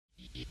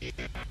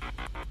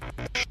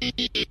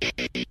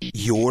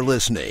You're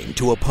listening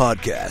to a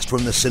podcast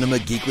from the Cinema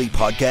Geekly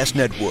Podcast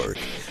Network.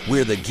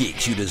 We're the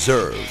geeks you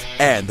deserve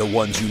and the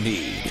ones you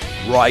need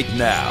right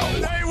now.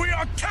 Hey, we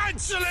are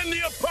canceling the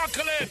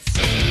apocalypse!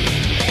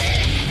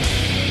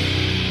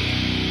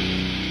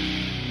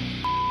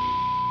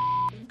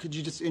 Could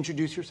you just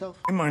introduce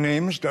yourself? My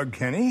name is Doug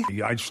Kenny.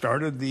 I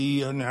started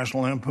the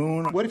National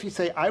Lampoon. What if you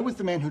say, I was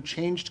the man who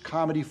changed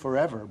comedy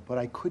forever, but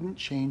I couldn't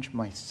change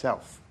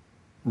myself?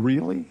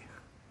 Really?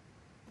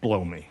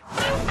 Blow me.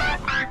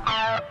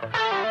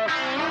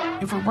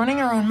 If we're running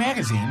our own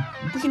magazine,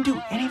 we can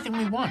do anything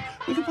we want.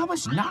 We can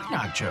publish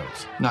knock-knock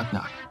jokes.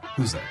 Knock-knock.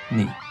 Who's that?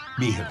 Me.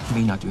 Me who?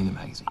 Me not doing the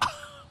magazine.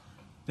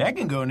 That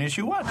can go in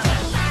issue 1.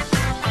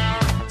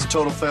 It's a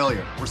total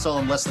failure. We're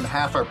selling less than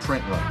half our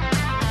print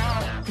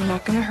run. You're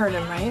not gonna hurt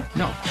him, right?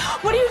 No.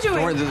 What are you doing?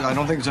 Don't worry, I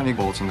don't think there's any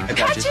bullets in there.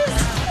 Catches!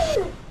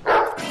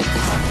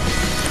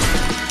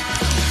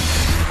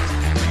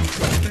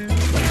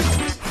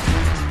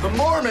 The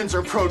Mormons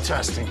are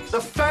protesting. The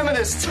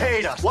feminists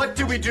hate us. What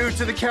do we do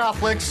to the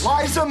Catholics?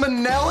 Liza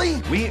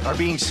Minnelli? We are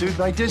being sued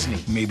by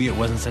Disney. Maybe it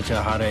wasn't such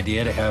a hot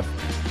idea to have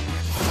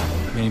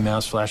Minnie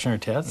Mouse flashing her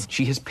tits.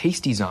 She has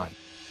pasties on.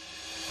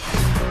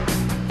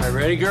 All right,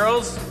 ready,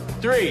 girls?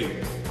 3,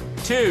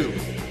 2,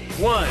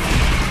 1.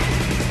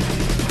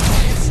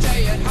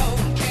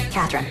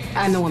 Catherine,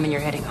 I'm the woman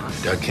you're hitting on.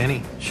 Doug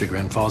Kenny,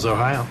 Chagrin Falls,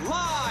 Ohio.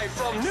 Live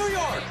from New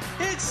York,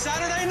 it's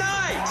Saturday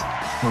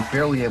night! We're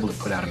barely able to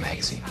put out a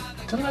magazine.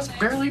 Then let's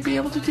barely be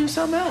able to do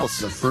something else.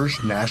 The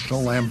first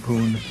National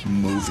Lampoon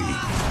movie.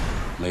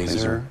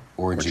 Laser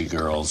Orgy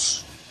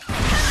Girls.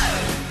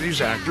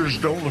 These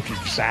actors don't look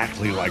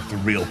exactly like the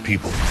real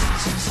people.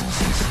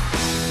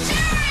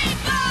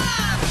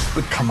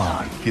 But come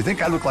on, do you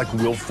think I look like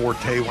Will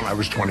Forte when I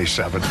was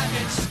 27?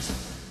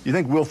 You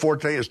think Will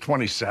Forte is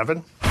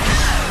 27?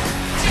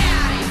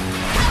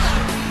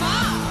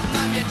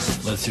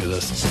 Let's do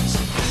this.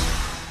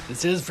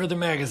 This is for the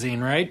magazine,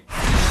 right?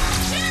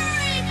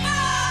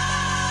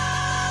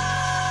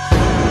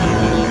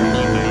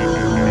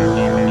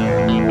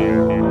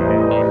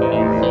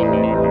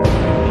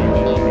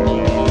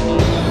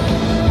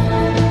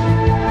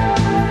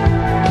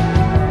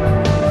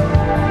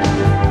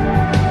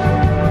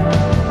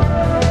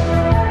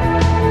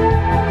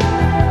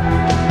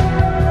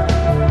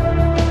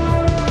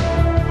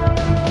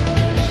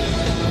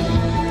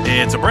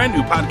 It's a brand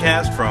new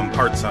podcast from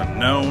Parts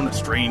Unknown, a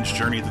strange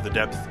journey through the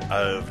depth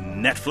of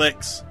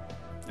Netflix.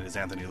 It is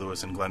Anthony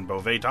Lewis and Glenn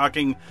Beauvais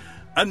talking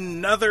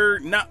another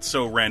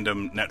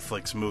not-so-random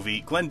Netflix movie.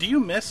 Glenn, do you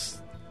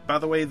miss, by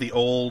the way, the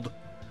old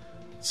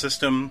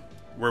system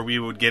where we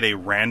would get a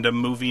random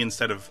movie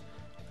instead of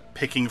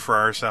picking for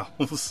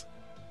ourselves?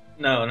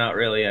 No, not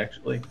really,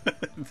 actually.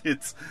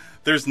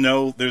 There's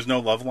no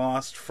love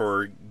lost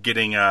for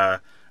getting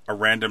a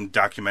random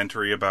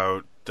documentary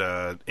about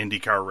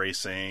IndyCar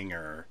racing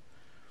or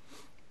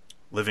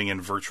living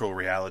in virtual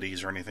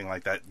realities or anything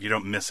like that. You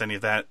don't miss any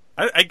of that.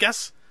 I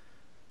guess,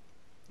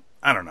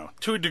 I don't know.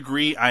 To a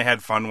degree, I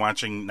had fun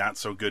watching not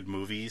so good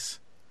movies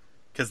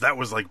because that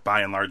was like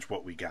by and large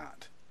what we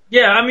got.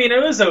 Yeah, I mean,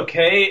 it was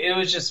okay. It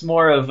was just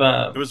more of.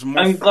 It was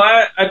more.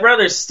 I'd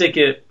rather stick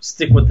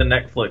with the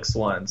Netflix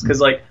ones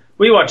because, like,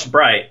 we watched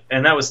Bright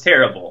and that was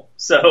terrible.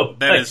 So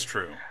that is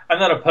true. I'm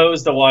not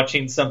opposed to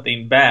watching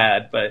something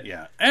bad, but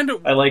yeah, and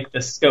I like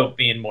the scope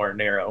being more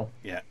narrow.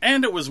 Yeah,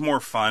 and it was more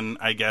fun,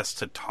 I guess,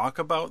 to talk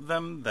about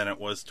them than it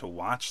was to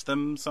watch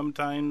them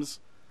sometimes.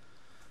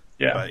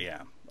 Yeah, but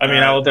yeah, I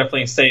mean, I will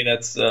definitely say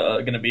that's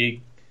going to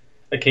be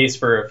a case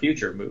for a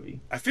future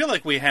movie. I feel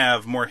like we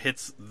have more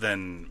hits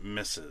than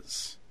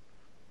misses,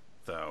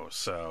 though.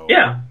 So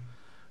yeah,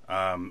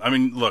 I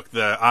mean, look,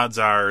 the odds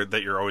are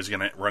that you're always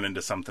going to run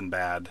into something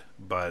bad,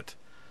 but.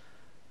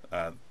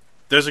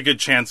 There's a good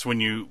chance when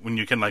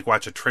you can like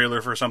watch a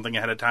trailer for something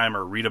ahead of time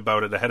or read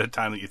about it ahead of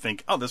time that you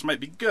think, oh, this might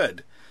be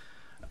good.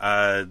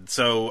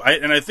 So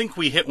I think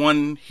we hit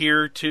one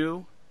here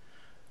too.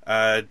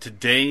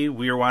 Today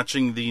we are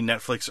watching the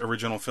Netflix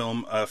original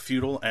film, A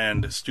Futile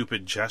and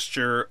Stupid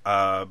Gesture,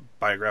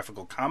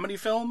 biographical comedy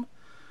film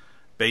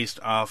based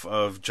off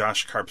of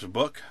Josh Karp's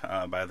book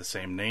by the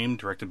same name,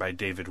 directed by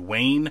David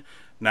Wayne,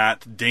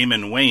 not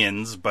Damon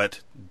Wayans,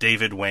 but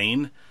David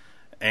Wayne.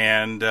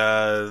 And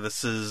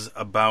this is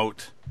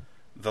about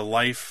the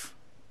life,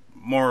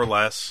 more or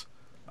less,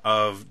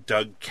 of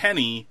Doug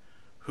Kenny,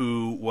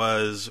 who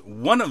was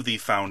one of the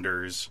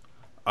founders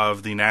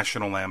of the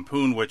National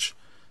Lampoon, which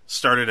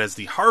started as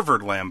the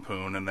Harvard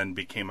Lampoon and then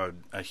became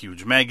a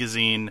huge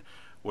magazine,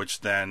 which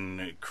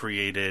then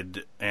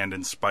created and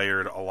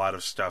inspired a lot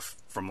of stuff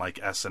from like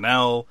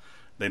SNL.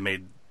 They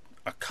made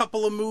a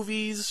couple of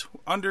movies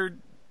under...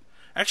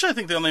 Actually, I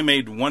think they only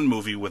made one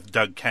movie with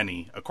Doug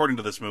Kenny, according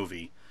to this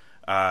movie.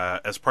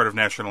 As part of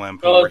National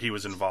Lampoon, where he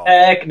was involved.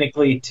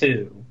 Technically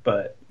two,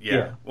 but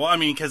yeah. Well, I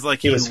mean, because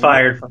like he was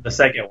fired from the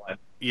second one.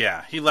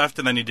 Yeah, he left,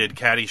 and then he did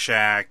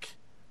Caddyshack,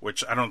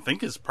 which I don't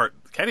think is part.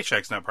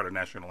 Caddyshack's not part of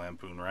National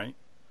Lampoon, right?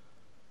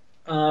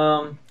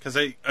 Because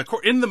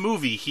in the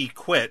movie he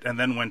quit and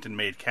then went and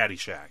made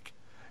Caddyshack.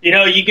 You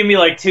know, you give me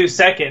like 2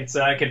 seconds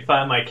and I can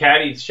find my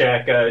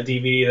Caddyshack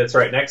DVD that's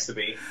right next to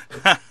me.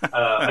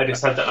 I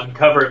just have to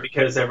uncover it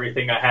because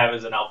everything I have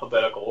is in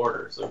alphabetical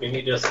order. So give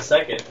me just a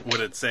second.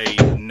 Would it say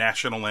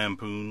National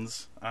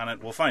Lampoons on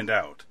it? We'll find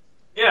out.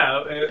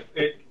 Yeah,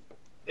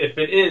 if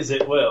it is,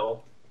 it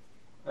will.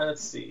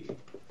 Let's see.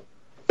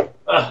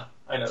 I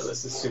know,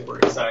 this is super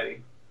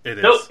exciting. It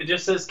is. Nope, it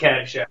just says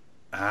Caddyshack.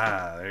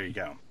 Ah, there you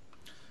go.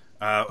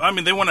 I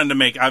mean, they wanted to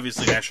make,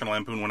 obviously National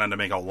Lampoon wanted to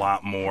make a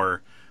lot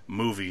more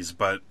movies,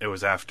 but it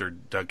was after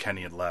Doug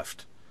Kenny had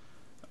left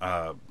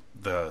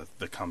the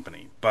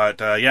company. But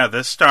yeah,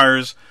 this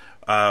stars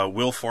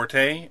Will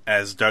Forte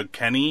as Doug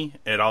Kenny.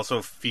 It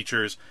also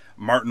features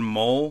Martin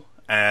Mull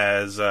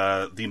as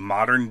the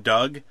modern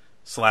Doug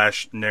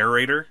 /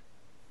 narrator,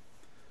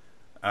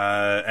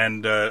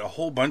 and a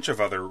whole bunch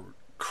of other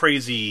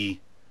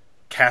crazy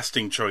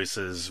casting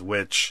choices,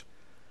 which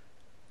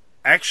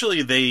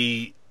actually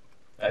they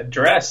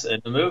address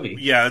in the movie.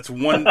 Yeah, it's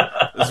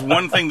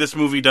one thing this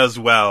movie does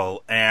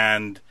well,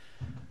 and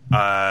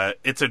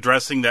it's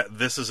addressing that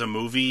this is a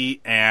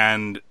movie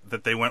and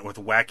that they went with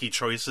wacky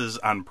choices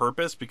on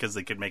purpose because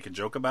they could make a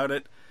joke about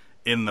it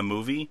in the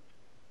movie.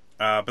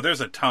 But there's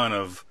a ton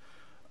of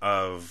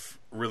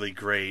really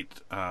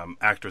great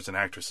actors and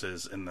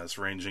actresses in this,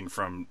 ranging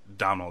from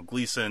Domhnall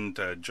Gleeson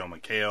to Joe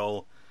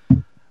McHale.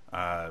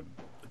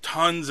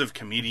 Tons of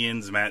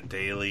comedians, Matt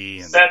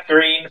Daly. And Seth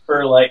Green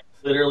for like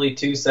literally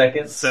 2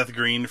 seconds. Seth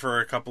Green for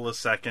a couple of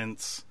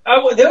seconds.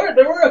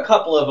 There were a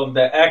couple of them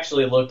that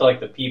actually looked like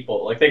the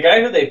people. Like the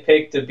guy who they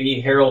picked to be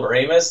Harold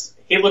Ramis,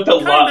 he looked a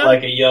lot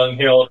like a young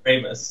Harold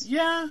Ramis.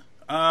 Yeah.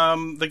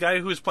 The guy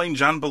who was playing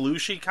John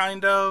Belushi,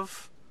 kind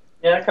of.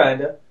 Yeah, kind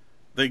of.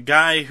 The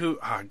guy who,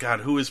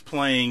 who was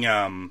playing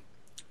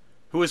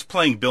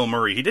Bill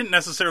Murray. He didn't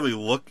necessarily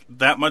look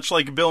that much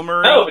like Bill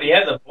Murray. No, but he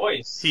had the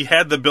voice. He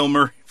had the Bill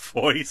Murray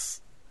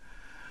voice.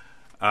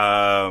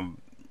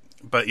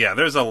 But yeah,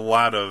 there's a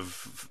lot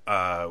of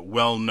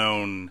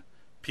well-known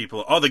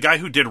people. Oh, the guy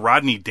who did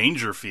Rodney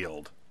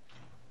Dangerfield.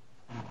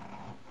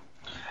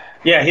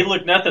 Yeah, he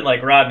looked nothing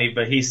like Rodney,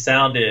 but he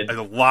sounded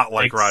a lot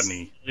like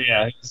Rodney.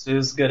 Yeah, it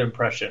was a good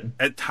impression.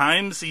 At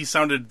times, he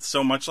sounded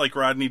so much like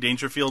Rodney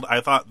Dangerfield, I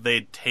thought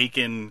they'd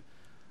taken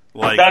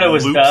like I thought it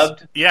was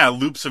dubbed. Yeah,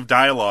 loops of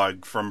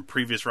dialogue from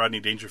previous Rodney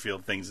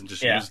Dangerfield things and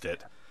just used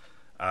it.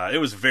 It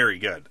was very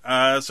good.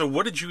 So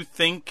what did you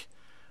think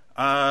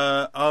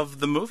of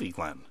the movie,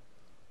 Glenn?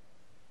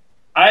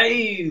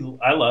 I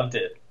loved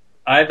it.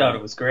 I thought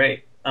it was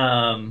great.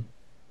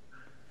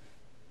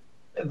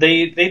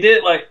 They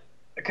did like,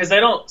 because I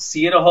don't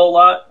see it a whole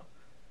lot,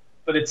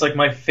 but it's like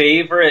my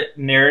favorite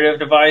narrative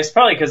device,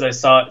 probably because I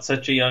saw it at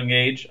such a young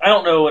age. I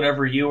don't know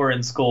whenever you were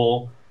in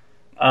school,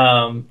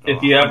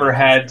 if you ever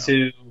had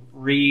to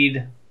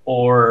read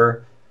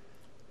or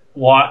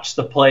watch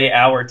the play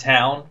Our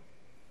Town.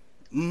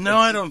 No,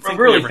 I don't think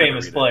a really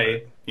famous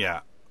play. Yeah.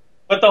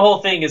 But the whole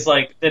thing is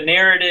like the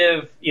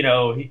narrative, you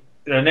know,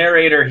 the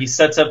narrator, he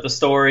sets up the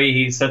story,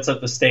 he sets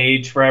up the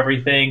stage for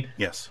everything.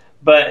 Yes.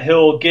 But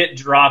he'll get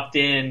dropped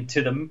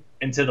into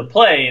the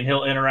play and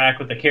he'll interact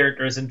with the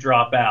characters and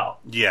drop out.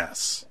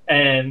 Yes.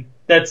 And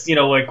that's, you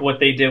know, like what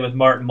they did with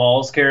Martin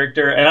Mull's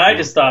character. And I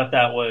just thought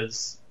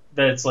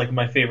that's like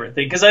my favorite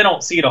thing because I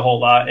don't see it a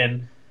whole lot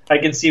and I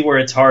can see where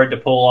it's hard to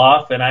pull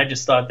off. And I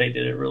just thought they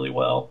did it really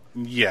well.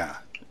 Yeah.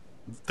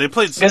 They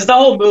played because the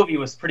whole movie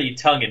was pretty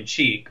tongue in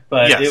cheek,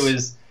 but it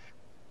was.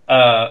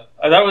 I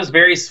thought it was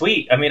very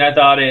sweet. I mean, I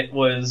thought it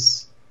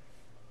was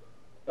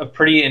a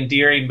pretty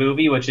endearing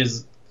movie, which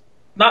is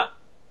not.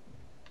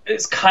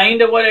 It's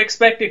kind of what I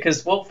expected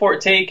because Will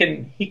Forte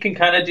can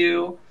kind of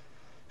do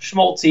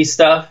schmaltzy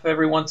stuff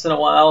every once in a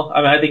while.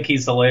 I mean, I think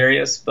he's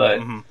hilarious,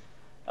 but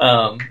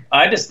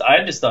I just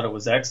thought it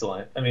was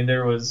excellent. I mean,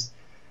 there was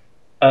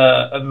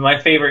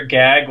my favorite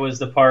gag was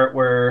the part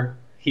where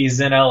he's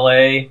in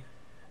L.A.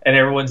 and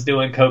everyone's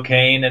doing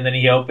cocaine, and then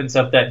he opens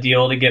up that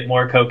deal to get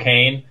more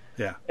cocaine.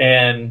 Yeah.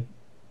 And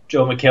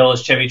Joe McHale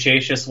as Chevy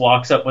Chase just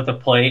walks up with a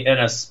plate and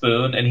a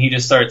spoon, and he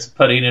just starts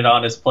putting it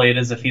on his plate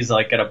as if he's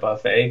like at a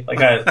buffet. Like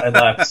I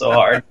laughed so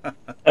hard. That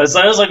was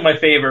like my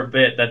favorite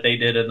bit that they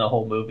did in the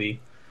whole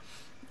movie.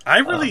 I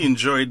really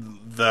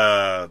enjoyed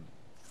the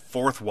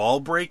fourth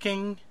wall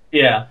breaking.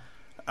 Yeah.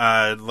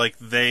 Like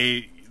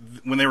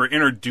when they were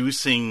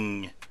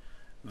introducing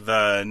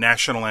the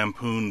National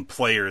Lampoon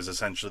players,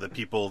 essentially the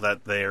people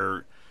that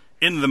they're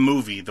in the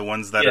movie, the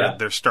ones that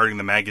they're starting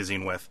the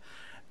magazine with,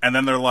 and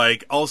then they're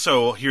like,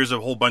 also here's a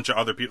whole bunch of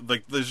other people.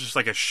 Like there's just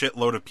like a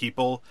shitload of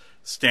people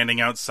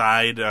standing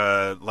outside,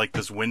 like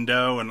this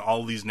window, and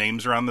all these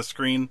names are on the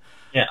screen.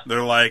 Yeah,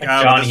 they're like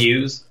John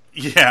Hughes.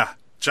 Yeah,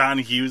 John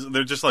Hughes.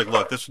 They're just like,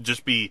 look, this would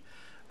just be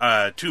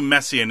too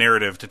messy a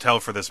narrative to tell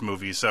for this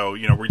movie, so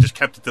you know we just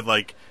kept it to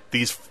like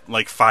these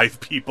like 5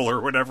 people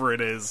or whatever it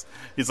is.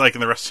 He's like,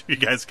 and the rest of you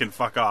guys can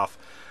fuck off.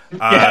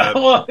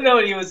 Well,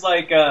 no, he was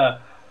like,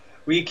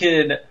 we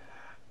could,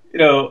 you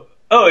know,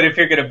 and if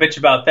you're gonna bitch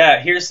about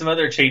that, here's some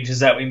other changes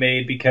that we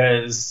made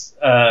because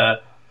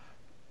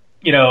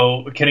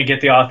can it get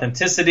the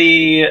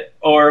authenticity,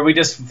 or we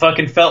just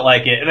fucking felt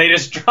like it, and they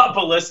just drop a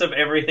list of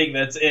everything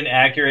that's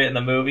inaccurate in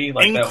the movie,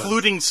 like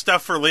including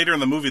stuff for later in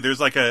the movie.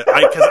 There's like because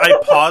I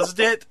paused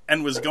it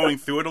and was going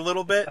through it a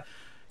little bit,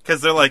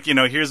 because they're like,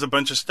 here's a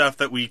bunch of stuff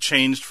that we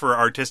changed for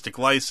artistic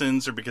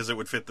license or because it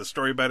would fit the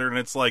story better, and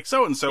it's like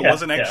so and so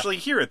wasn't actually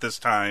here at this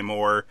time,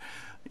 or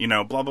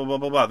blah blah blah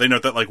blah blah. They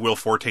note that like Will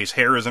Forte's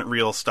hair isn't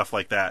real, stuff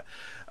like that.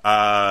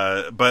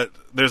 But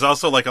there's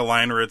also like a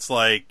line where it's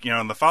like,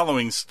 in the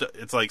following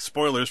it's like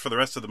spoilers for the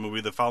rest of the movie.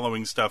 The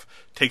following stuff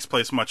takes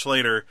place much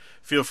later.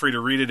 Feel free to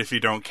read it if you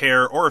don't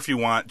care, or if you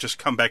want, just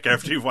come back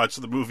after you've watched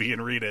the movie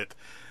and read it.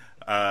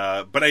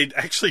 But I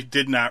actually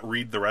did not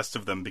read the rest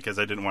of them because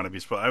I didn't want to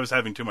be spoiled. I was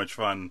having too much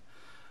fun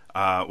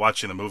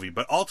watching the movie.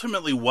 But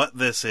ultimately what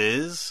this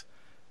is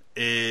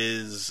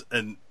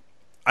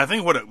I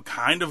think what it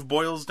kind of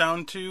boils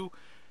down to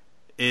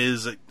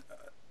is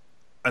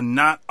a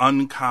not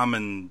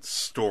uncommon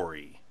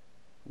story,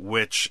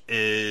 which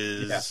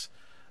is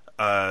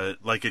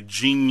like a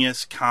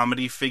genius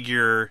comedy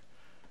figure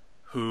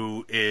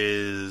who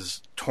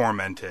is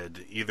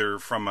tormented, either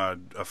from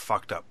a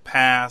fucked up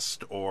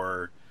past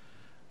or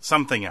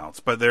something else.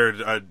 But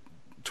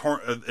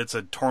it's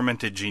a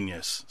tormented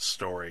genius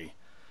story.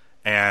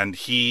 And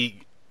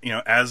he,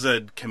 as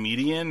a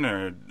comedian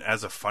or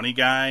as a funny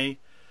guy,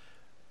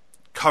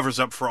 covers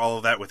up for all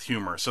of that with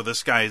humor. So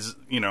this guy's,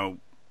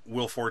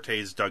 Will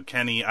Forte's Doug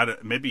Kenny.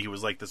 Maybe he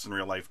was like this in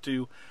real life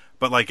too,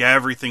 but like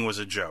everything was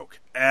a joke.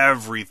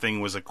 Everything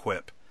was a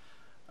quip.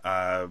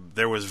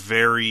 There was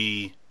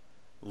very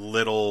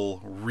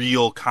little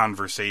real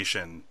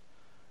conversation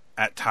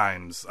at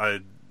times.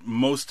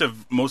 Most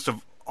of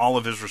all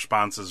of his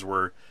responses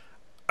were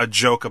a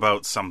joke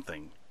about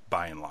something,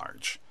 by and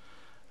large.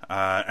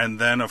 And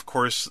then, of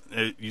course,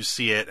 you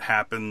see it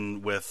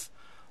happen with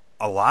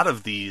a lot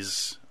of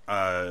these.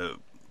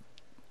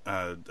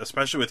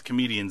 Especially with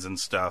comedians and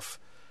stuff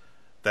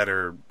that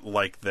are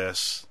like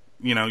this,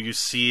 you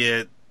see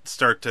it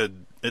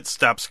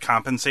stops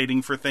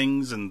compensating for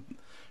things and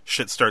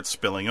shit starts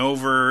spilling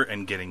over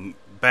and getting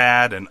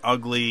bad and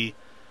ugly.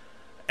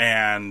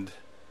 And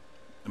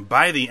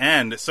by the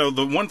end, so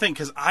the one thing,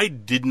 because I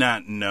did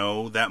not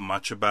know that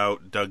much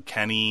about Doug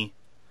Kenny.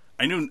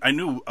 I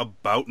knew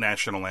about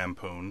National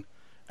Lampoon,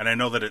 and I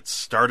know that it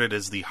started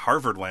as the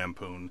Harvard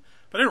Lampoon,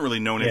 but I didn't really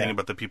know anything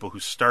about the people who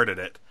started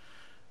it.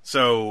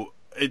 So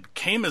it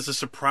came as a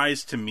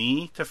surprise to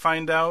me to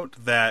find out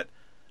that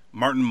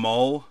Martin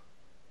Mull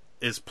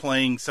is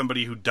playing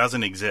somebody who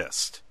doesn't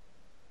exist,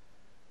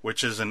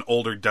 which is an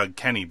older Doug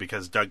Kenny,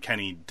 because Doug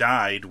Kenny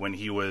died when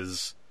he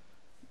was,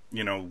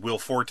 Will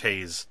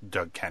Forte's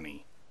Doug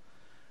Kenny.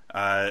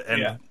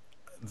 The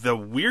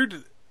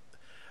weird...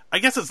 I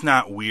guess it's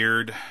not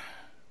weird,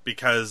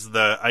 because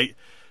the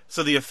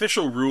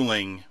official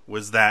ruling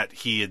was that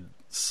he had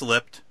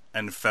slipped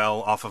and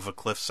fell off of a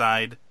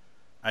cliffside.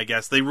 I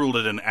guess they ruled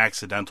it an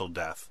accidental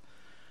death.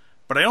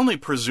 But I only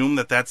presume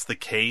that that's the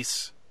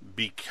case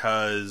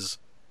because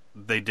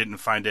they didn't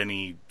find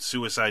any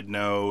suicide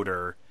note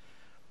or,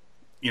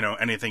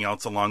 anything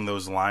else along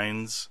those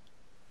lines.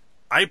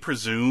 I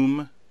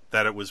presume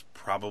that it was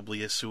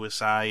probably a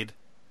suicide.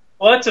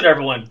 Well, that's what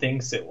everyone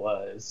thinks it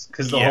was,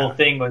 because the whole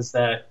thing was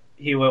that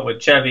he went with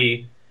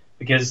Chevy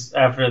because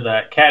after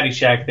that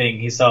Caddyshack thing,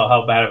 he saw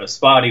how bad of a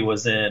spot he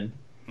was in.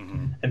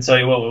 Mm-hmm. And so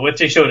he went with what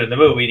they showed in the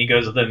movie, and he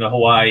goes with them to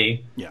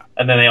Hawaii. Yeah.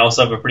 And then they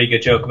also have a pretty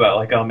good joke about,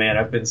 like, oh man,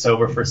 I've been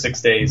sober for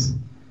 6 days.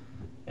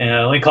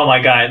 And let me call my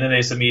guy, and then they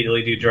just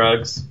immediately do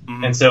drugs.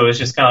 Mm-hmm. And so it's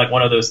just kind of like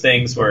one of those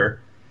things where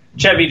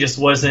Chevy just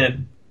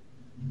wasn't,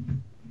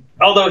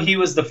 although he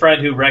was the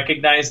friend who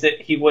recognized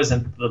it, he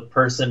wasn't the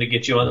person to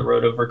get you on the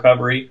road of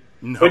recovery.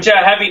 No. Which,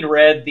 having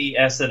read the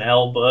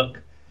SNL book,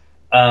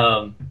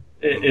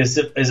 is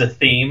a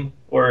theme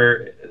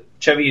where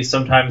Chevy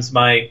sometimes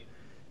might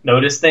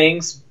notice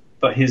things,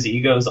 but his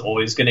ego is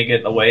always going to get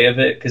in the way of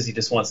it because he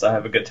just wants to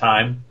have a good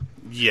time.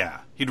 Yeah,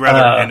 he'd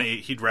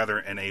rather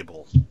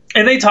enable.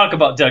 And they talk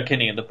about Doug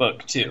Kenny in the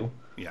book too.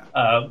 Yeah,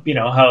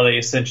 how they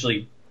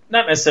essentially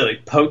not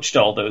necessarily poached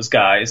all those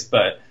guys,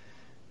 but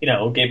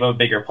gave them a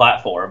bigger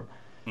platform.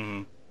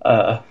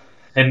 Mm-hmm.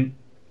 And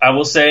I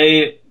will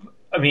say,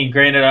 I mean,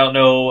 granted, I don't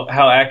know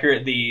how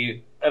accurate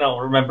I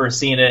don't remember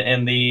seeing it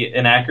in the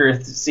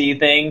inaccuracy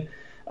thing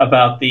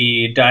about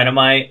the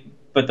dynamite.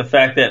 But the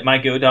fact that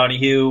Mike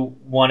O'Donoghue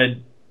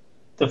wanted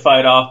to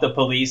fight off the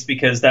police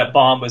because that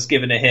bomb was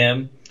given to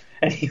him,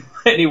 and he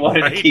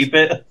wanted to keep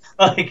it,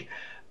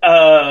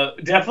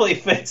 definitely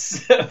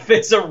fits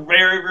a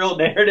very real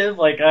narrative.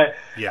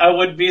 I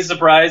wouldn't be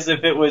surprised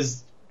if it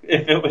was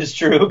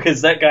true,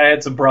 because that guy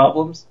had some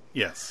problems.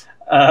 Yes.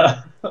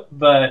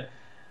 But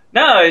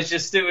no,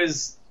 it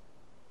was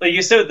like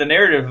you said, the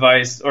narrative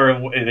device, or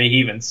he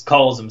even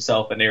calls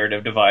himself a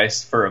narrative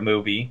device for a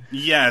movie.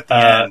 Yeah, at the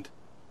end.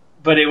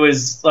 But it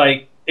was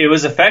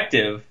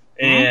effective,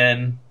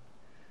 and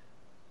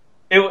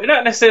it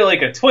not necessarily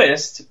like a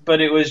twist, but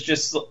it was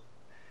just,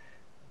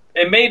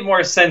 it made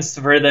more sense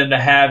for them to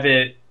have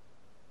it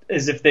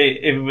is if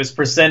it was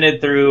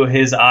presented through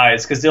his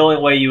eyes, because the only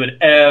way you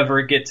would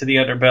ever get to the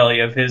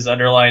underbelly of his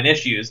underlying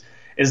issues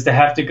is to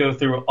have to go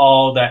through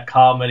all that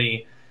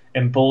comedy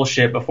and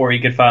bullshit before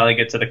you could finally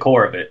get to the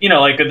core of it. You know,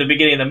 like at the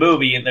beginning of the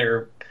movie, and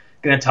they're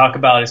going to talk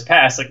about his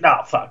past. Like,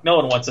 nah, fuck, no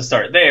one wants to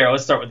start there.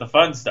 Let's start with the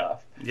fun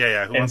stuff.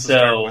 Yeah. Who wants to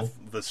start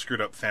with the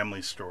screwed up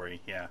family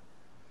story? Yeah.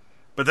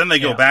 But then they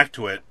go back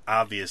to it,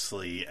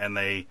 obviously, and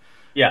they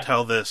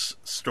tell this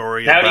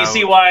story. Now do you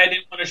see why I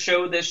didn't want to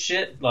show this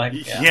shit? Like,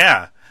 they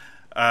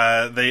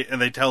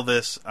tell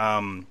this.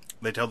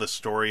 They tell this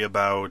story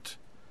about,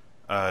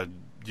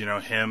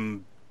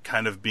 him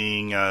kind of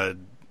being a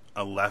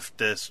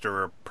leftist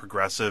or a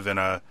progressive in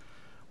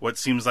what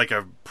seems like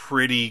a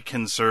pretty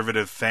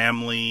conservative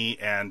family,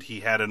 and he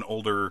had an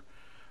older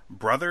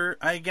brother,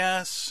 I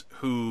guess,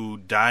 who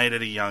died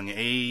at a young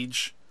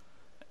age,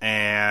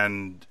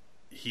 and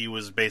he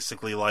was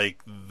basically like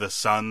the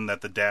son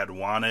that the dad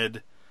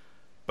wanted,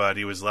 but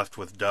he was left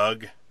with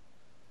Doug.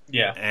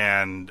 Yeah.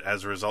 And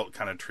as a result,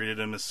 kind of treated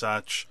him as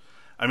such.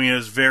 I mean, it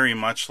was very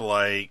much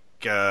like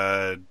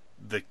the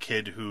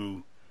kid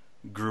who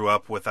grew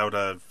up without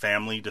a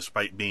family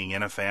despite being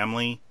in a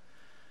family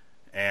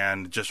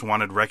and just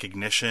wanted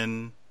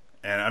recognition.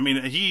 And I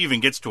mean, he even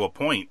gets to a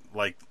point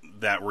like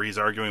that where he's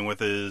arguing with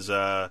his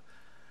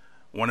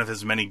one of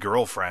his many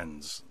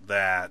girlfriends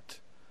that,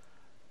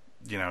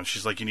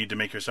 she's like, you need to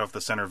make yourself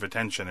the center of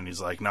attention. And he's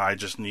like, no, I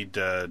just need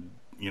to,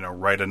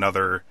 write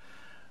another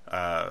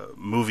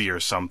movie or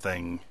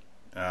something,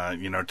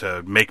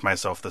 to make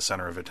myself the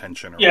center of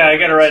attention. I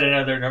got to write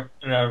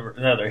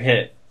another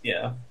hit.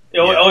 Yeah. It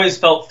always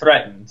felt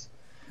threatened,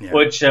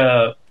 which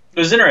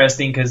was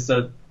interesting because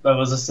I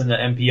was listening to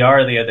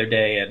NPR the other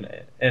day,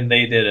 and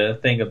they did a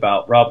thing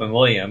about Robin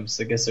Williams.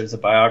 I guess there's a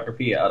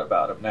biography out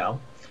about him now.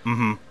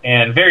 Mm-hmm.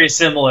 And very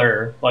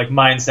similar like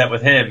mindset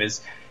with him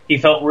is he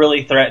felt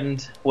really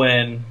threatened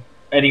when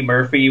Eddie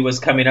Murphy was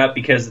coming up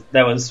because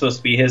that was supposed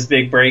to be his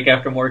big break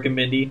after Mork and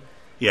Mindy.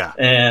 Yeah.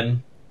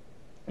 And,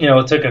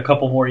 it took a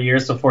couple more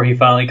years before he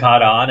finally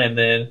caught on. And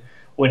then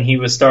when he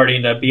was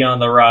starting to be on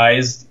the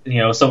rise,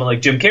 someone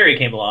like Jim Carrey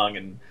came along.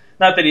 And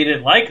not that he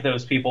didn't like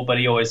those people, but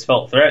he always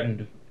felt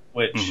threatened,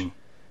 which,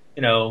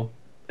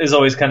 is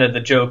always kind of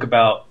the joke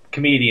about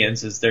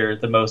comedians is they're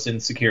the most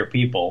insecure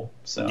people.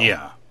 So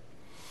yeah.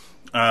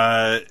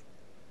 I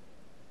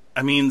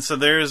mean, so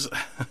there's...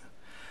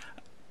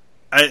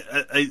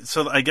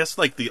 So I guess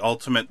like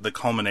the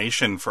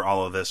culmination for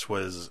all of this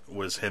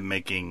was him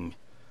making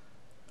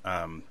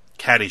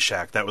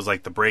Caddyshack. That was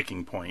like the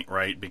breaking point,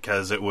 right?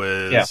 Because it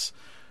was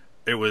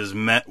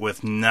met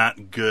with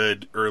not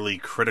good early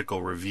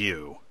critical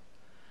review,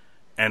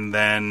 and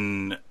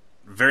then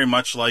very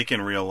much like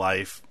in real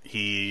life,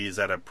 he's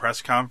at a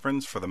press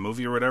conference for the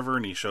movie or whatever,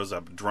 and he shows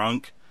up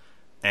drunk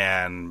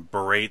and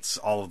berates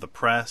all of the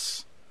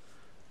press.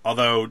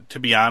 Although, to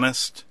be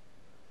honest,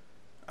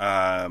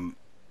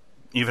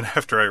 even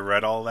after I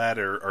read all that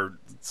or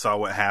saw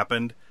what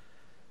happened,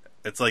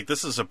 it's like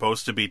this is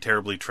supposed to be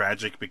terribly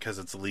tragic because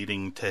it's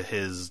leading to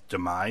his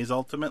demise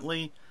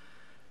ultimately.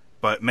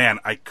 But man,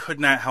 I could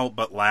not help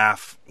but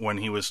laugh when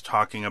he was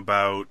talking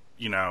about,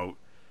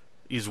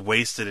 he's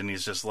wasted and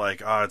he's just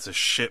like, oh, it's a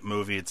shit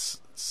movie.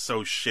 It's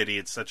so shitty.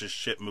 It's such a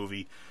shit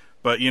movie.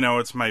 But,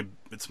 it's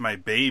my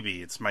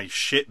baby. It's my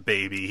shit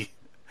baby.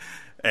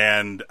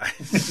 And I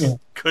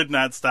could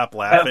not stop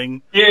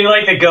laughing. You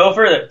like the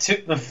gopher,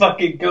 the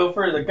fucking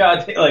gopher, the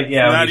goddamn, like,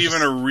 yeah. Not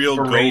even a real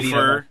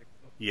gopher.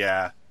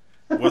 Yeah.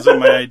 It wasn't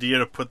my idea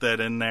to put that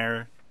in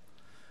there.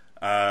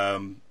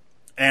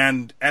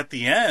 And at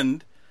the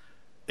end,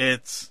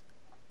 the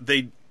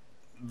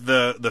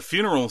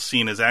funeral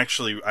scene is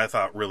actually, I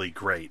thought, really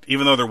great.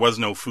 Even though there was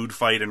no food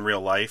fight in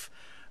real life.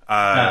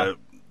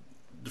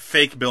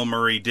 Fake Bill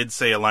Murray did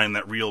say a line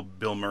that real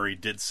Bill Murray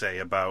did say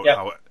about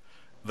how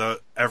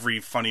every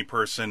funny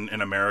person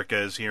in America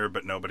is here,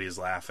 but nobody is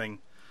laughing.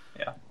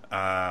 Yeah.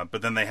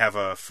 But then they have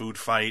a food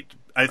fight.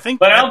 I think,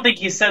 but I don't think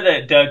he said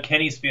that at Doug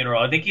Kenny's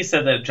funeral. I think he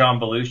said that at John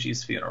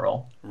Belushi's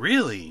funeral.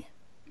 Really?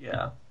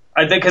 Yeah.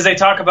 I think because they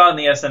talk about in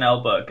the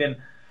SNL book, and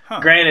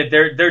granted,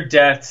 their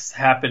deaths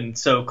happened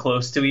so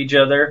close to each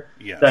other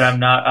that I'm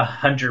not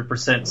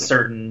 100%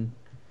 certain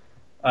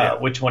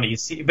which one you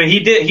see. But he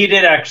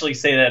did actually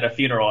say that at a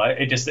funeral.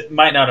 It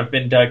might not have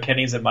been Doug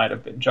Kenny's. It might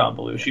have been John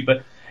Belushi,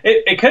 but.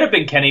 It could have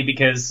been Kenny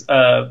because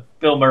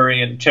Bill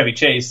Murray and Chevy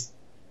Chase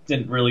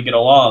didn't really get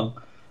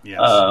along. Yes.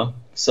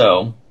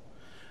 So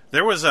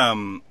there was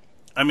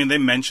they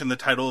mentioned the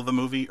title of the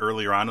movie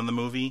earlier on in the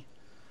movie,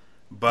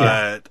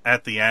 but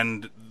at the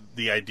end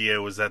the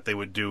idea was that they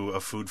would do a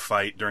food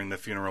fight during the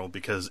funeral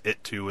because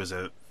it too is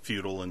a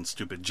futile and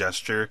stupid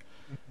gesture,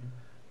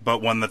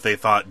 but one that they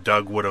thought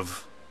Doug would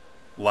have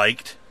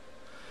liked.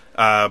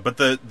 But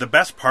the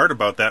best part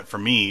about that for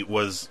me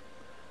was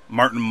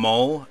Martin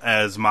Mull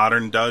as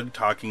modern Doug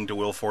talking to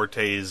Will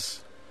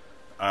Forte's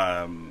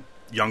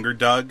younger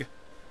Doug,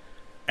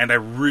 and I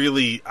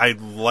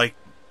like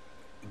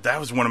that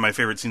was one of my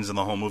favorite scenes in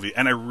the whole movie,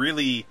 and I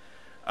really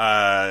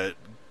got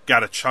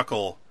a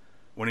chuckle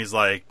when he's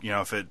like,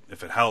 if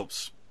it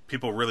helps,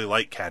 people really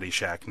like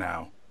Caddyshack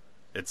now.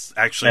 It's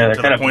actually they're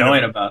to kind the of point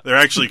annoying of about it. they're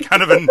actually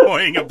kind of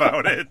annoying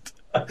about it.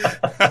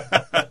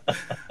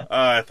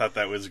 I thought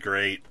that was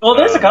great. Well,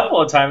 there's a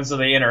couple of times where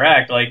they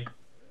interact. Like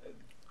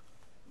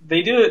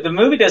the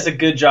movie does a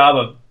good job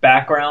of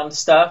background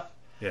stuff.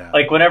 Yeah.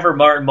 Like whenever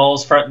Martin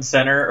Mull's front and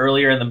center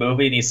earlier in the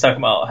movie, and he's talking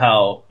about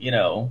how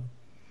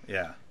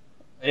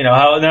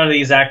how none of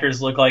these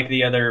actors look like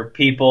the other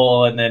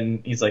people, and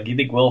then he's like, "You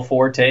think Will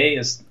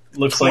Forte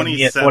looks like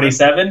he at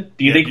 27?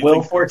 Do you think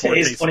Will Forte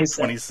is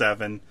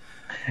 27?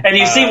 And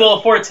you see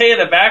Will Forte in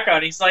the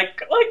background. He's like,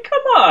 come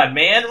on,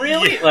 man,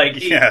 really?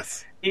 Yeah,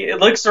 he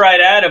looks right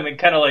at him and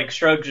kind of like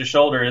shrugs his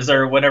shoulders,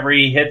 or whenever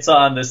he hits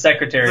on the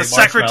secretary. The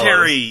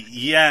secretary,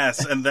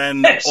 yes, and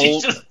then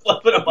she's just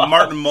flipping him off.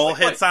 Martin Mull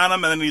hits on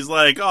him, and then he's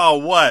like, "Oh,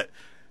 what?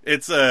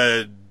 It's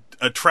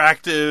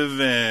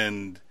attractive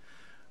and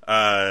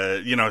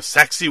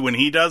sexy when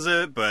he does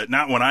it, but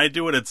not when I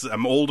do it.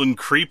 I'm old and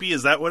creepy.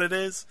 Is that what it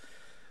is?"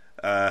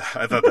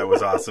 I thought that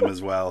was awesome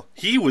as well.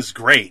 He was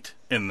great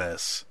in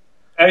this.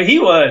 He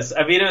was.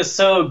 I mean, it was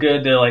so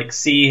good to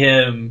see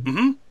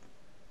him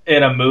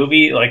in a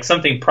movie, like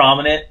something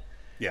prominent.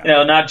 Yeah.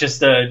 Not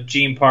just a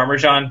Gene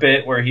Parmesan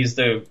bit where he's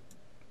the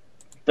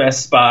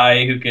best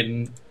spy who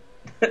can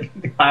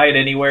hide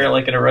anywhere,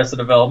 like in Arrested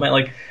Development.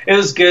 Like, it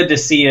was good to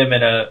see him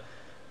in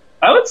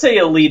I would say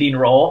a leading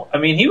role. I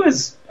mean,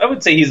 I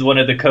would say he's one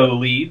of the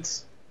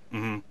co-leads.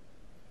 Mm-hmm.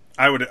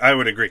 I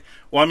would agree.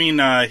 Well, I mean,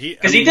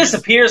 he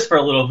disappears for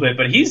a little bit,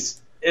 but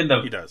he's in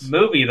the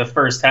movie the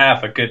first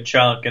half a good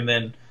chunk, and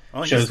then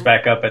shows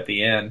back up at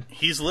the end.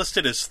 He's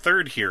listed as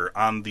third here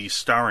on the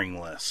starring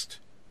list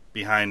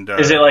behind.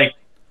 Is it like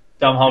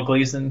Domhnall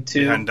Gleeson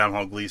too? Behind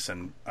Domhnall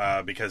Gleeson,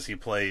 because he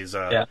plays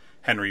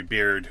Henry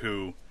Beard,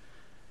 who,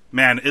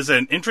 man, is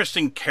an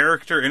interesting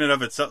character in and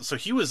of itself. So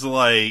he was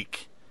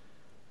like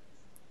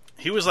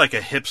a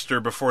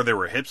hipster before there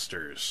were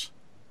hipsters.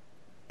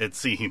 It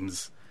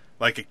seems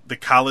like the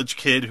college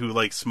kid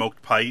who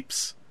smoked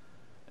pipes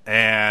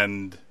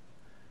and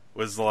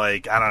was I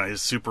don't know,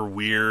 he's super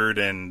weird,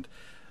 and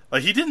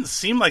he didn't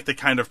seem like the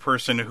kind of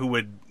person who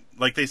would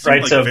they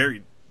seemed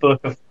very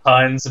book of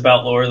puns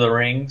about Lord of the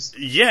Rings.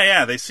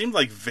 Yeah, they seemed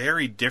like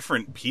very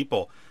different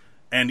people.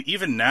 And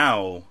even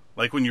now,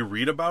 when you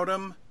read about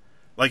him,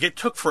 it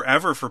took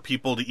forever for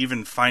people to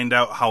even find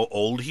out how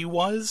old he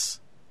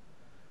was,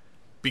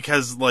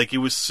 because he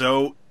was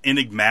so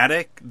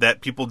enigmatic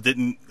that people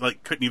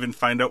couldn't even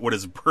find out what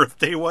his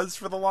birthday was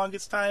for the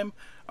longest time,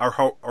 or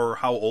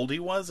how old he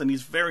was. And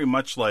he's very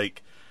much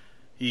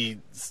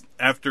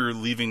after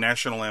leaving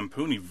National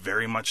Lampoon, he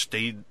very much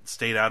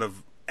stayed out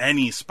of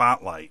any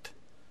spotlight.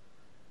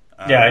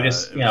 Yeah, I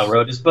just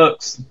wrote his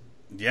books.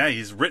 Yeah,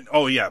 he's written.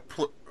 Oh yeah,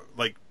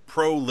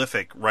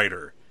 prolific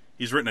writer.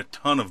 He's written a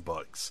ton of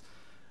books.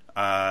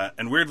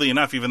 And weirdly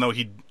enough, even though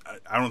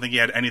I don't think he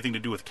had anything to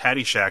do with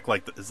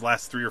Caddyshack. His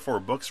last 3 or 4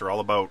 books are all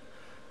about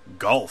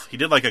golf. He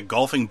did a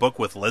golfing book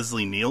with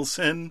Leslie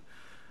Nielsen.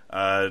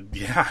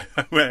 Yeah,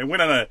 I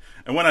went on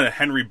a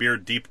Henry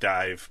Beard deep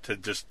dive to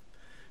just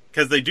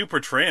because they do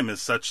portray him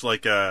as such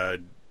a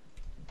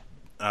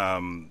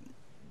a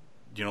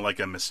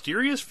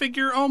mysterious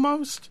figure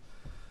almost,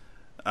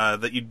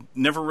 that you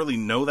never really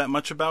know that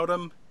much about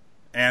him,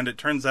 and it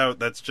turns out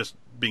that's just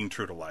being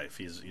true to life.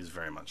 He's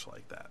very much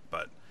like that.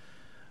 But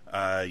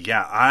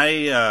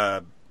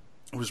I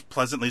was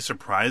pleasantly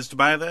surprised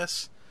by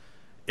this.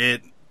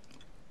 It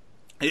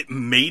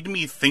made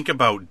me think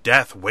about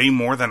death way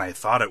more than I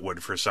thought it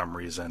would for some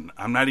reason.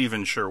 I'm not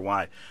even sure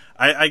why.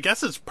 I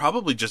guess it's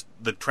probably just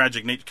the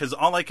tragic nature, because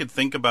all I could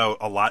think about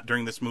a lot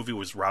during this movie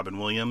was Robin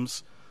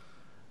Williams,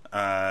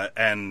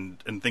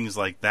 and things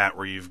like that,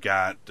 where you've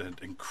got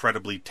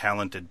incredibly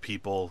talented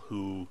people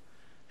who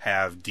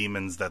have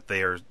demons that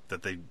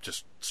they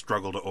just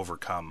struggle to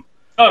overcome.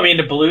 Oh, I mean,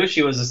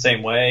 Belushi was the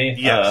same way.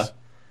 Yes.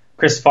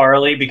 Chris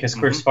Farley, because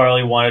Chris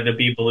Farley wanted to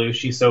be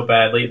Belushi so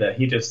badly that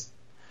he just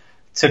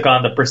took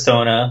on the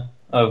persona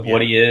of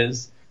what he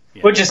is,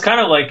 which is kind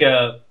of I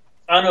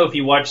don't know if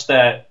you watched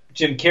that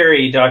Jim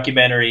Carrey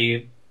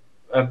documentary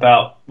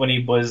about when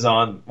he played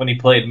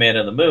Man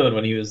on the Moon,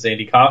 when he was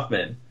Andy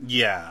Kaufman.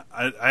 Yeah,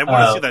 I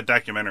want to see that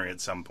documentary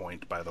at some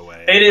point, by the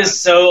way. It is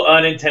so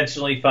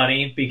unintentionally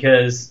funny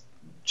because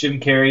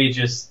Jim Carrey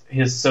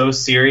is so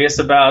serious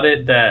about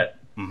it that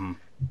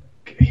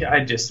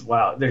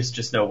there's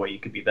just no way you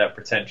could be that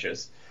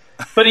pretentious.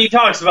 But he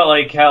talks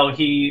about how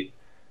he,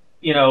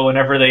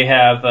 whenever they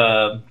have,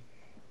 oh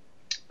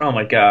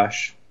my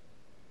gosh,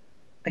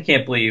 I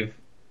can't believe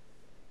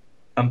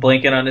I'm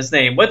blanking on his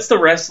name. What's the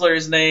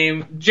wrestler's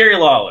name? Jerry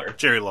Lawler.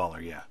 Jerry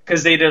Lawler, yeah.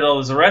 Because they did all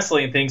those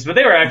wrestling things, but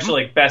they were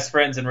actually best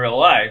friends in real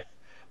life.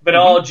 But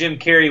all Jim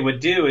Carrey would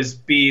do is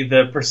be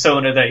the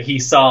persona that he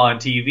saw on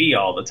TV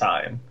all the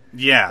time.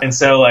 Yeah. And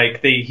so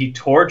he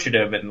tortured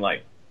him and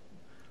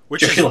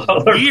which Jerry is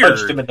Lawler weird,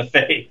 punched him in the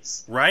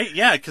face. Right?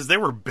 Yeah, because they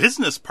were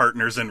business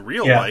partners in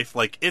real life.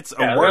 It's a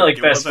they work.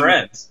 were best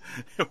friends.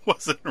 It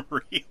wasn't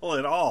real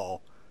at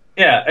all.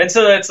 Yeah, and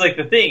so that's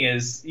the thing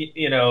is,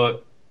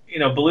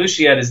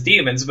 Belushi had his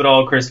demons, but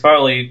all Chris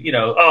Farley,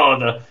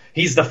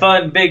 he's the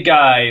fun big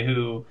guy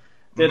who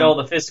did all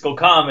the physical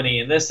comedy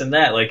and this and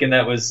that. Like, and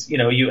that was, you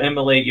know, you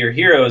emulate your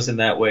heroes in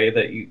that way,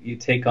 that you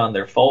take on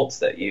their faults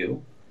that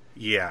you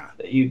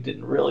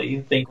didn't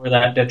really think were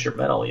that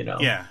detrimental, you know.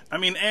 Yeah, I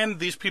mean, and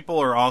these people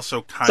are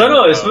also kind so of... So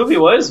no, this movie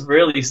was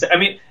really sad. I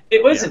mean,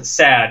 it wasn't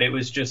sad. It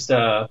was just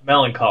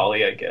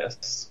melancholy, I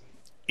guess.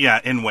 Yeah,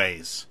 in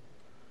ways.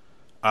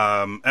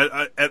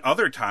 At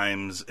other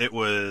times, it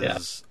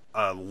was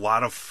a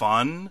lot of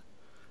fun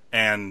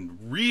and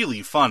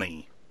really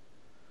funny.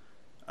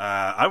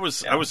 I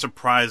was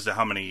surprised at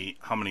how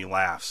many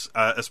laughs,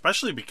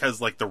 especially because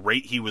like the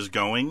rate he was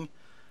going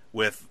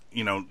with,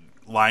 you know,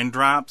 line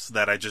drops,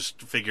 that I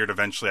just figured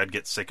eventually I'd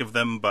get sick of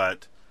them.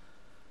 But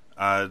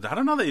I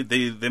don't know,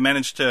 they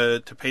managed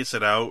to pace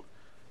it out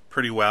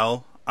pretty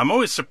well. I'm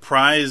always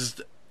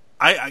surprised,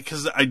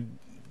 because I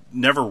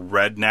never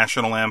read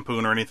National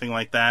Lampoon or anything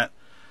like that,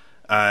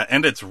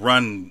 and its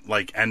run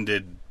like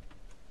ended,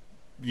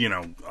 you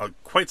know,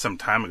 quite some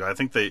time ago. I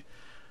think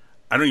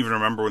I don't even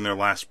remember when their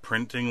last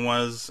printing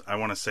was. I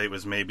want to say it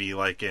was maybe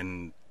like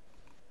in,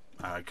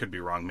 I could be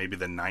wrong, maybe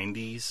the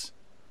 90s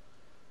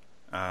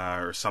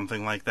or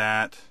something like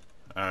that.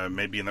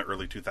 Maybe in the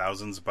early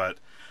 2000s. But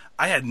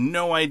I had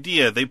no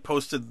idea they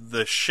posted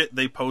the shit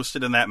they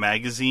posted in that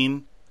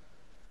magazine,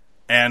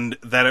 and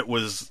that it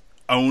was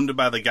owned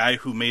by the guy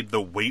who made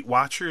the Weight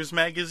Watchers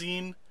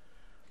magazine.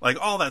 Like,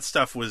 all that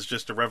stuff was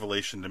just a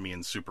revelation to me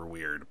and super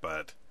weird,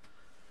 but...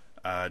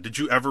 did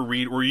you ever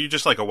read... Were you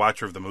just like a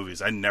watcher of the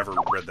movies? I never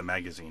read the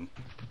magazine.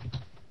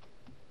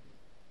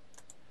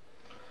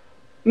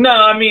 No,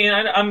 I mean,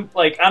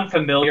 I'm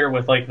familiar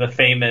with like the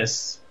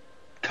famous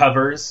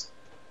covers,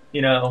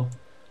 you know,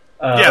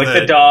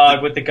 like the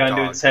dog with the gun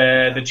to its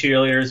head, the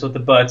cheerleaders with the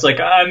butts. Like,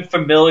 I'm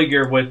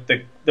familiar with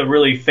the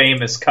really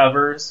famous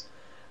covers,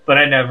 but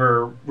I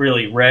never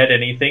really read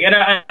anything. And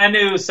I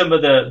knew some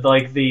of the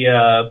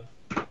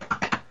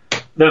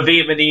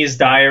Vietnamese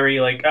Diary.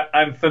 Like,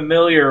 I'm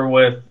familiar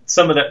with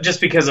some of that just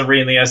because of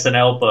reading the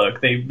SNL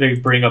book. They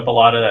bring up a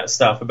lot of that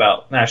stuff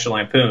about National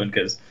Lampoon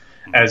because,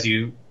 as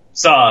you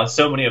saw,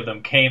 so many of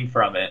them came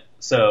from it.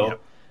 So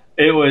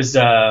it was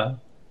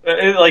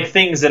like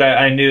things that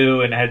I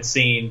knew and had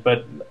seen,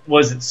 but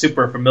wasn't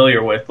super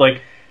familiar with.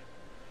 Like,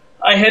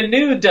 I had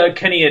knew Doug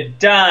Kenny had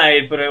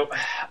died, but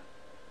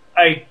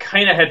I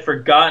kind of had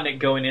forgotten it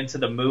going into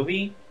the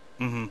movie.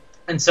 Mm-hmm.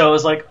 And so I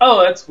was like,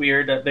 oh, that's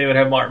weird that they would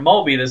have Martin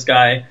Mulvey, this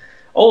guy,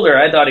 older.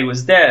 I thought he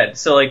was dead.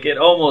 So, like, it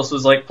almost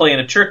was like playing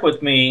a trick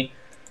with me,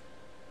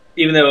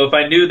 even though if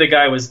I knew the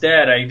guy was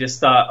dead, I just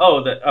thought,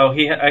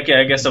 okay,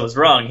 I guess I was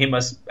wrong. He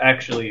must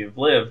actually have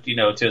lived, you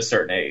know, to a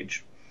certain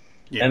age.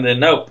 Yeah. And then,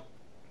 nope.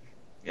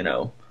 You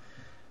know,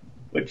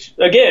 which,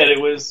 again,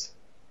 it was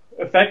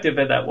effective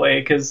in that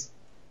way because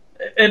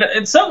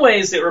in some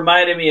ways it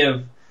reminded me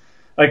of,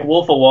 like,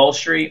 Wolf of Wall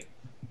Street.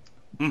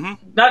 Mm-hmm.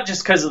 Not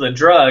just because of the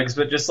drugs,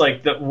 but just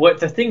like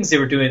the things they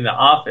were doing in the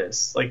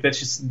office. Like, that's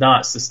just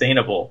not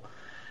sustainable.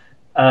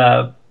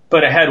 But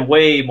it had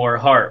way more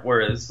heart,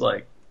 whereas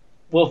like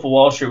Wolf of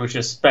Wall Street was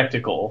just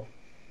spectacle.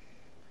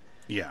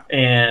 Yeah.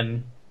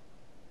 And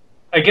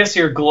I guess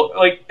you're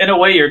like, in a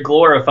way you're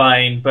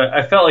glorifying, but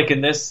I felt like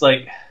in this,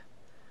 like,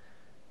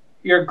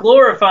 you're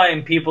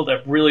glorifying people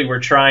that really were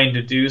trying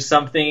to do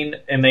something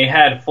and they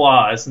had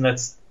flaws, and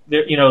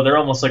they're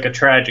almost like a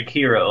tragic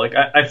hero. Like,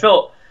 I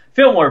feel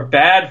more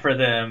bad for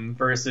them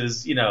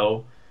versus, you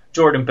know,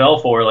 Jordan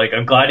Belfort. Like,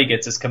 I'm glad he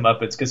gets his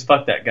comeuppance because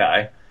fuck that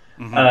guy.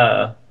 Mm-hmm.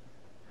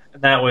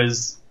 And that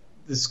was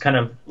this kind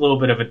of little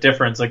bit of a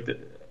difference. Like,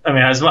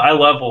 I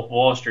love Wolf of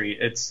Wall Street.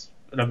 It's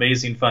an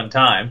amazing, fun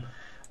time.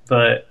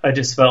 But I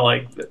just felt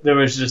like there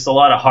was just a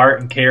lot of heart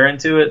and care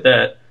into it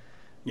that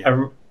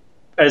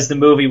as the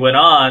movie went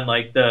on,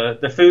 like,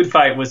 the food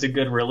fight was a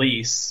good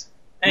release.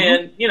 Mm-hmm.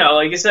 And, you know,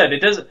 like you said, it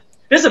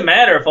doesn't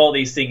matter if all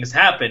these things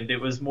happened.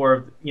 It was more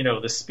of, you know,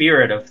 the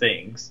spirit of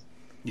things.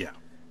 Yeah.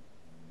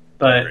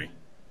 But,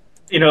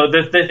 you know,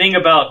 the thing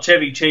about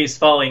Chevy Chase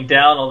falling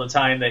down all the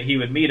time that he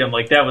would meet him,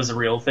 like, that was a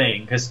real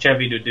thing. Because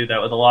Chevy would do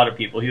that with a lot of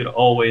people. He would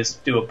always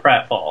do a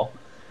pratfall.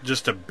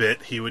 Just a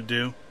bit he would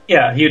do?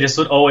 Yeah, he just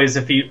would always,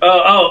 if he,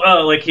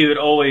 like, he would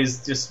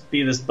always just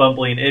be this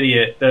bumbling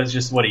idiot. That's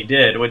just what he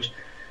did. Which,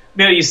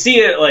 you know, you see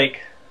it,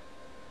 like,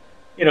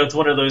 you know, it's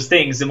one of those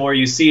things. The more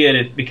you see it,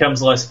 it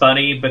becomes less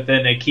funny, but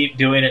then they keep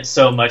doing it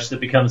so much that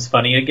it becomes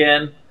funny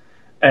again.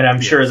 And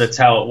I'm sure that's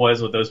how it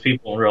was with those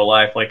people in real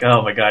life. Like,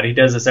 oh my God, he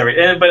does this every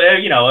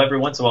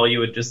once in a while you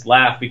would just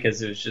laugh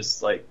because it was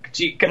just like,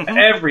 gee,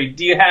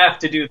 do you have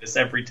to do this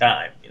every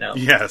time? You know?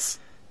 Yes.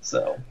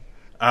 So,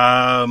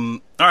 all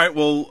right.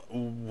 Well,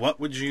 what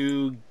would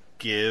you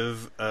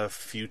give a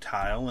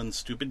futile and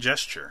stupid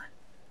gesture?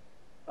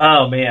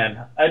 Oh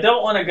man, I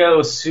don't want to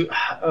go.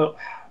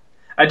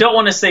 I don't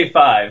want to say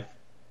 5,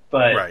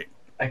 but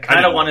I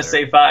kind of want to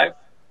say 5.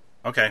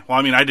 Okay. Well,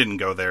 I mean, I didn't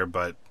go there,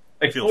 but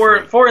like 4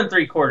 and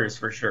 3/4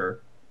 for sure.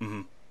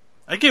 Mm-hmm.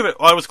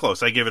 I was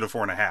close. I gave it a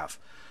 4.5.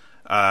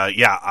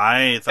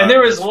 I thought. And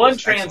there was one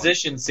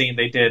transition scene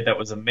they did that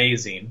was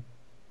amazing.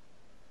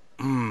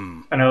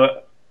 I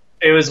know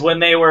it was when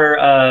they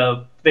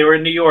were they were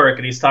in New York,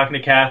 and he's talking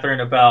to Catherine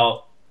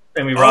about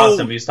Emmy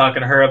Rossum. He's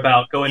talking to her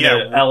about going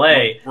to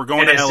L.A. We're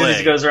going and to as L.A. soon as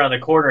he goes around the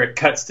corner, it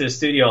cuts to the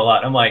studio a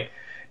lot. I'm like,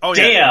 oh,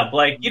 damn,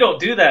 like you don't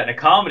do that in a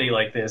comedy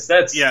like this.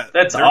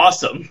 That's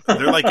awesome.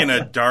 They're like in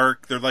a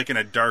dark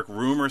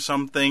room or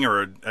something,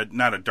 or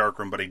not a dark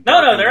room, but a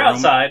no, they're room.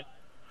 Outside.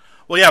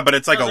 Well, yeah, but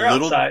it's like a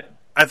little. Outside.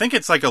 I think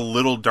it's like a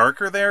little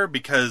darker there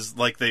because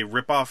like they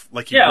rip off,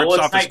 like he rips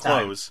off his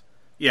clothes.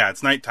 Yeah,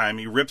 it's nighttime.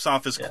 He rips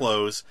off his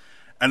clothes,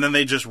 and then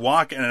they just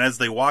walk, and as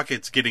they walk,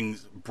 it's getting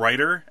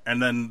brighter,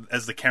 and then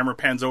as the camera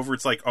pans over,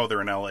 it's like, oh,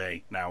 they're in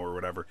L.A. now or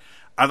whatever.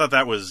 I thought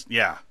that was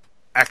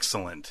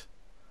excellent.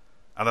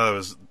 I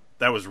thought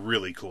that was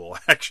really cool,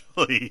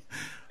 actually.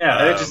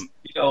 Yeah, it just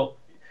not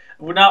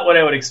what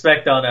I would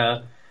expect on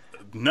a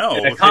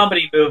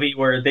comedy movie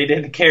where they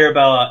didn't care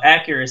about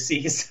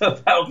accuracies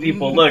of how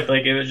people look.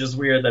 Like it was just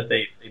weird that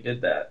they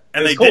did that.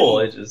 And it was cool.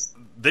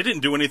 They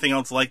didn't do anything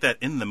else like that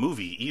in the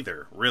movie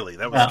either. Really,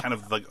 that was kind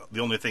of like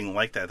the only thing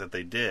like that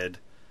they did.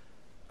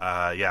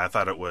 I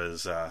thought it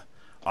was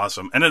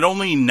awesome, and it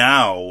only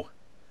now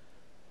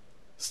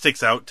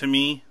sticks out to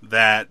me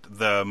that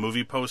the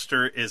movie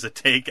poster is a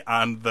take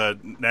on the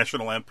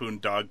National Lampoon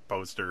dog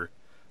poster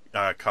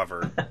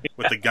cover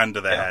with the gun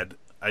to the head.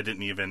 I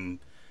didn't even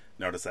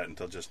notice that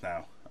until just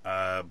now.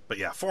 But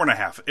yeah,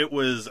 4.5. It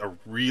was a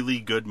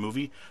really good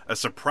movie. A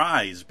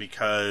surprise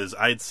because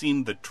I had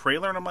seen the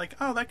trailer and I'm like,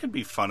 oh, that could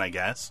be fun, I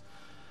guess.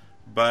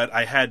 But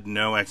I had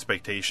no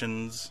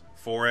expectations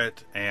for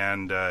it,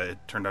 and it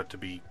turned out to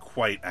be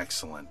quite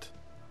excellent.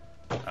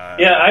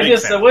 I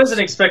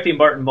wasn't expecting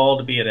Martin Mull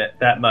to be in it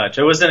that much.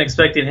 I wasn't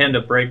expecting him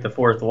to break the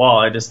fourth wall.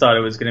 I just thought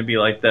it was going to be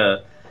like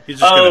he's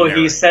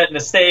setting the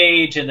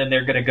stage, and then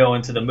they're going to go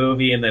into the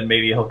movie, and then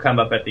maybe he'll come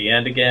up at the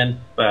end again.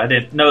 But I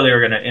didn't know they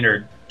were going to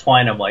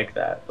intertwine him like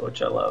that,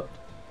 which I loved.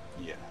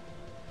 Yeah.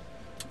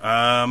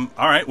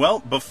 All right. Well,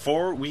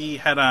 before we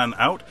head on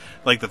out,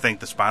 I'd like to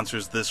thank the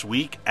sponsors this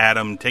week,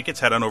 Adam Tickets.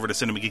 Head on over to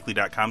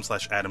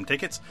cinemageekly.com/Adam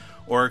Tickets,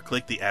 or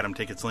click the Adam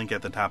Tickets link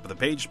at the top of the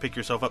page. Pick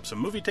yourself up some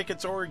movie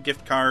tickets or a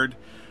gift card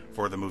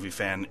for the movie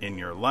fan in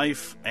your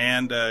life.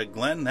 And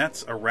Glenn,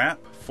 that's a wrap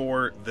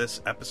for this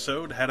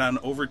episode. Head on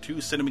over to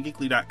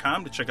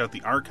cinemageekly.com to check out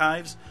the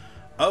archives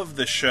of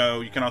the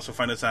show. You can also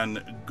find us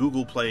on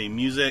Google Play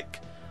Music,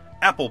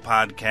 Apple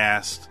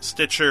Podcast,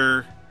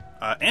 Stitcher,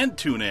 and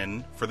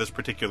TuneIn for this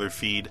particular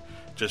feed.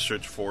 Just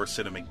search for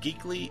Cinema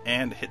Geekly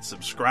and hit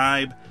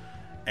subscribe,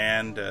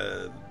 and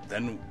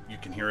then you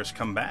can hear us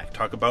come back,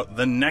 talk about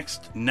the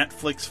next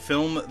Netflix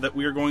film that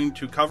we are going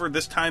to cover.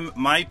 This time,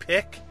 my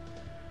pick,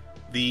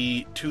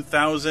 the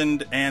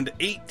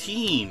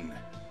 2018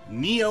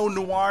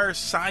 neo-noir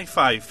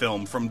sci-fi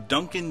film from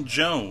Duncan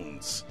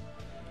Jones.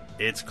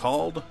 It's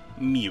called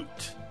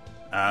Mute,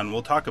 and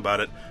we'll talk about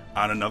it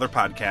on another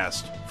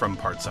podcast from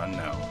Parts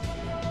Unknown.